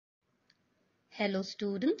Hello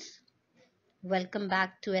students, welcome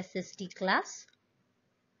back to SST class.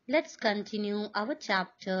 Let's continue our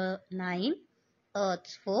chapter 9,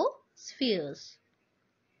 Earth's 4 Spheres.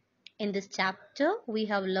 In this chapter, we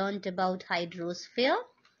have learned about hydrosphere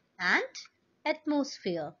and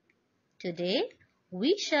atmosphere. Today,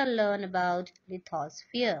 we shall learn about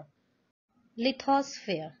lithosphere.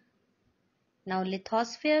 Lithosphere. Now,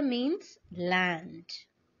 lithosphere means land.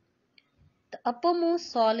 The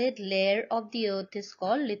uppermost solid layer of the earth is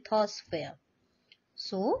called lithosphere.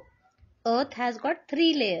 So, Earth has got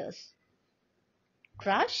 3 layers: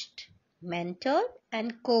 crust, mantle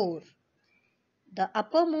and core. The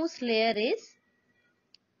uppermost layer is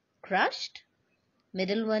crust,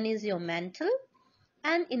 middle one is your mantle,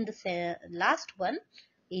 and in the last one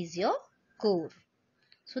is your core.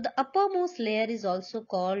 So the uppermost layer is also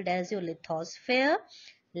called as your lithosphere,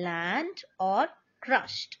 land or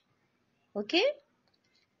crust. Okay?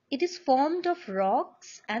 It is formed of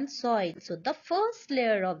rocks and soil. So the first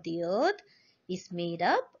layer of the earth is made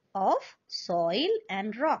up of soil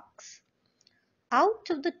and rocks. Out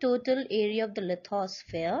of the total area of the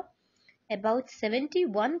lithosphere, about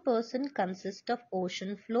 71% consists of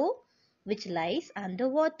ocean floor which lies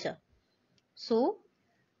underwater. So,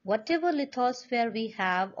 whatever lithosphere we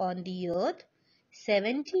have on the earth,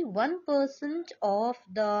 71% of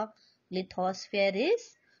the lithosphere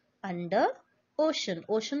is under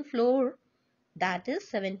ocean floor. That is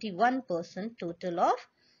 71% total of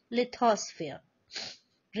lithosphere.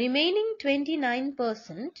 Remaining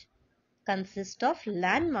 29% consist of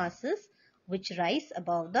land masses which rise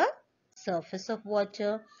above the surface of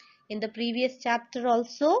water. In the previous chapter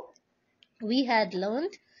also, we had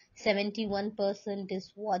learned 71%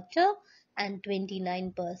 is water and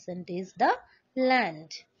 29% is the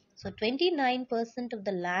land. So 29% of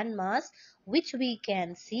the land mass which we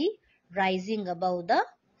can see rising above the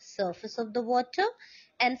surface of the water,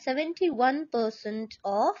 and 71%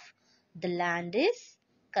 of the land is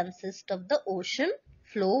consist of the ocean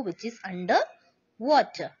floor which is under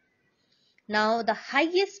water. Now the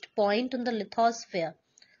highest point on the lithosphere,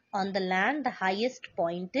 on the land, the highest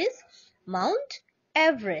point is Mount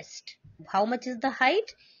Everest. How much is the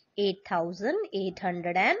height?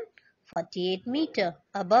 8,848 meter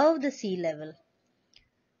above the sea level.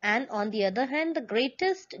 And on the other hand, the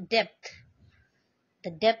greatest depth, the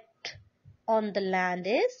depth on the land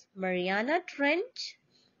is Mariana Trench,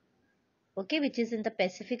 okay, which is in the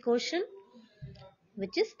Pacific Ocean,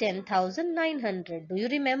 which is 10,900. Do you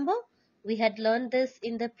remember? We had learned this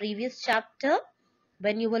in the previous chapter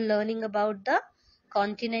when you were learning about the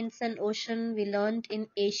continents and ocean. We learned in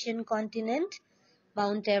Asian continent,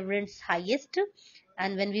 Mount Everest highest,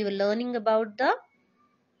 and when we were learning about the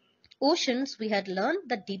oceans, we had learned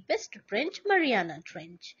the deepest trench, Mariana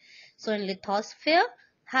Trench. So in lithosphere,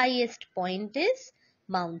 highest point is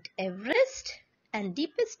Mount Everest and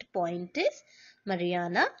deepest point is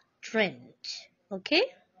Mariana Trench. Okay.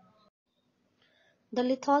 The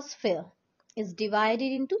lithosphere is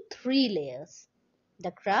divided into 3 layers: the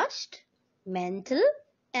crust, mantle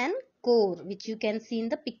and core, which you can see in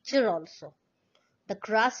the picture also. The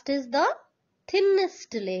crust is the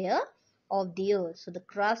thinnest layer of the earth. So the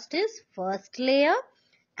crust is first layer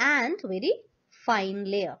and very fine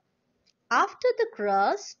layer. After the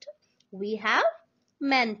crust, we have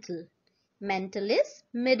mantle. Mantle is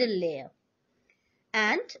middle layer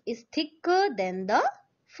and is thicker than the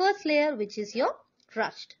first layer, which is your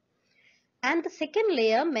crust. And the second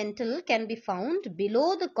layer, mantle, can be found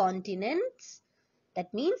below the continents.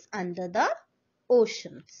 That means under the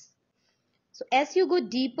oceans. So as you go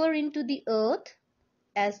deeper into the earth,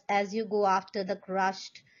 as you go after the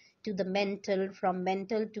crust to the mantle, from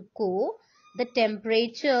mantle to core, the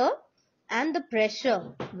temperature and the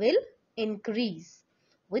pressure will increase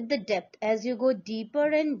with the depth. As you go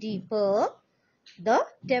deeper and deeper, the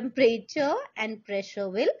temperature and pressure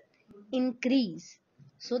will increase.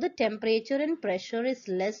 So the temperature and pressure is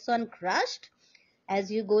less on crust.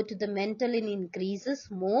 As you go to the mantle, it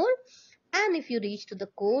increases more, and if you reach to the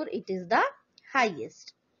core, it is the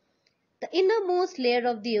highest. The innermost layer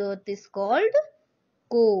of the earth is called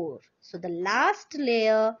core. So the last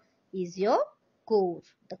layer is your core.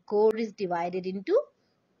 The core is divided into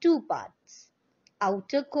 2 parts: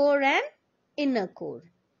 outer core and inner core.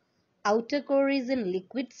 Outer core is in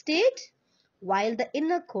liquid state while the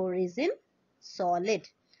inner core is in solid.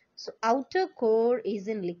 So outer core is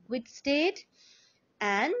in liquid state,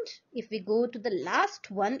 and if we go to the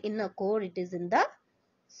last one, inner core, it is in the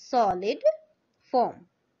solid form.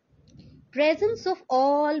 Presence of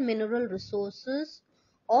all mineral resources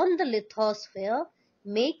on the lithosphere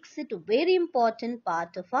makes it a very important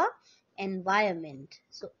part of our environment.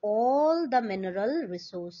 So all the mineral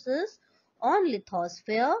resources on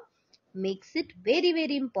lithosphere makes it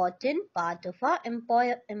very important part of our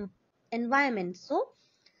environment. So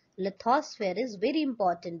lithosphere is very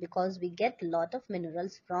important because we get a lot of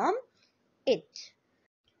minerals from it.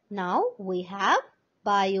 Now we have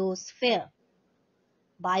biosphere.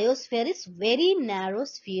 Biosphere is very narrow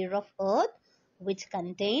sphere of earth which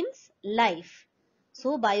contains life.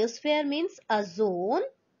 So biosphere means a zone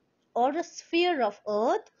or a sphere of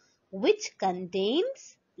earth which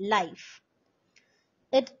contains life.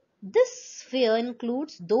 This sphere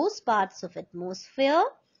includes those parts of atmosphere,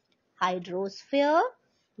 hydrosphere,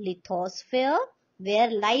 lithosphere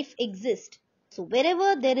where life exists. So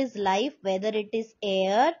wherever there is life, whether it is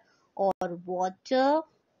air or water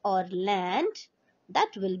or land,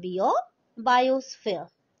 that will be your biosphere.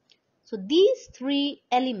 So these three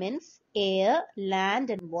elements, air,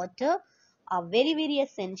 land and water, are very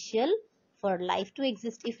essential for life to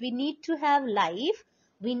exist. If we need to have life,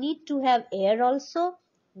 we need to have air also,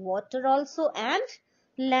 water also and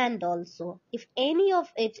land also. If any of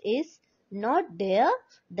it is not there,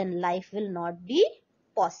 then life will not be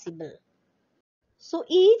possible. So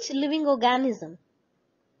each living organism,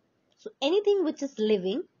 so anything which is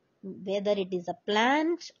living, whether it is a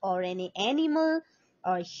plant or any animal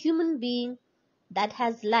or human being that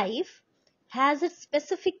has life, has a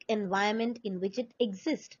specific environment in which it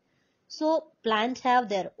exists. So plants have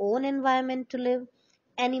their own environment to live,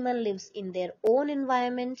 animal lives in their own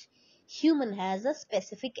environment, human has a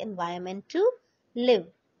specific environment to live.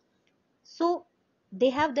 So they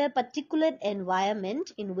have their particular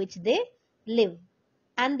environment in which they live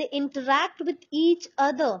and they interact with each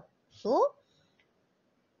other. So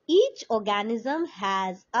each organism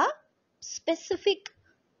has a specific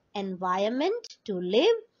environment to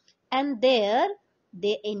live and there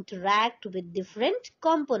they interact with different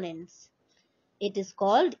components. It is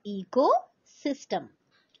called ecosystem.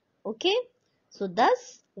 Okay, so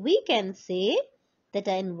thus we can say that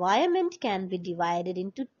an environment can be divided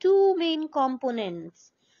into two main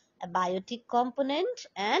components, a biotic component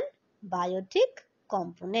and biotic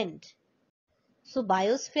component. So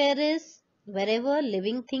biosphere is wherever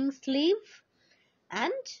living things live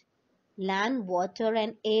and land, water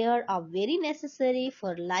and air are very necessary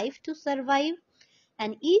for life to survive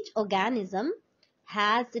and each organism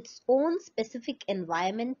has its own specific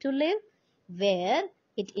environment to live where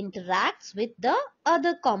it interacts with the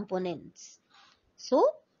other components. So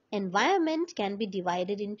environment can be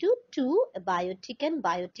divided into two, abiotic and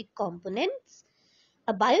biotic components.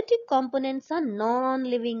 Abiotic components are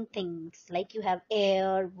non-living things like you have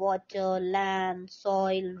air, water, land,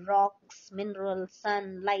 soil, rocks, minerals,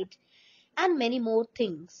 sun, light and many more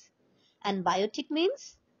things. And biotic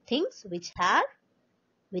means things which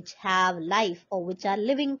have life or which are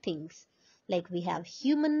living things. Like we have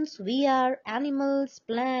humans, we are animals,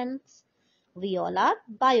 plants, we all are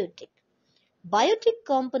biotic. Biotic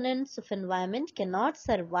components of environment cannot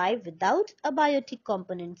survive without abiotic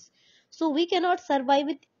components. So we cannot survive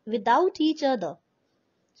without each other.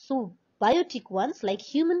 So biotic ones like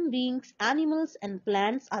human beings, animals and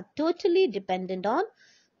plants are totally dependent on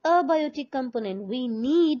abiotic component. We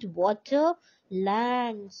need water,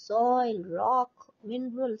 land, soil, rock,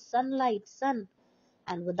 mineral, sunlight, sun.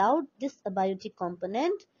 And without this abiotic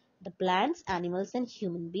component, the plants, animals and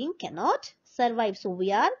human being cannot survive. So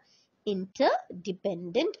we are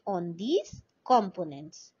interdependent on these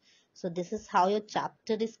components. So this is how your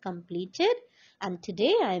chapter is completed. And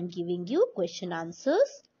today I am giving you question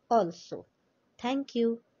answers also. Thank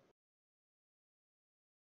you.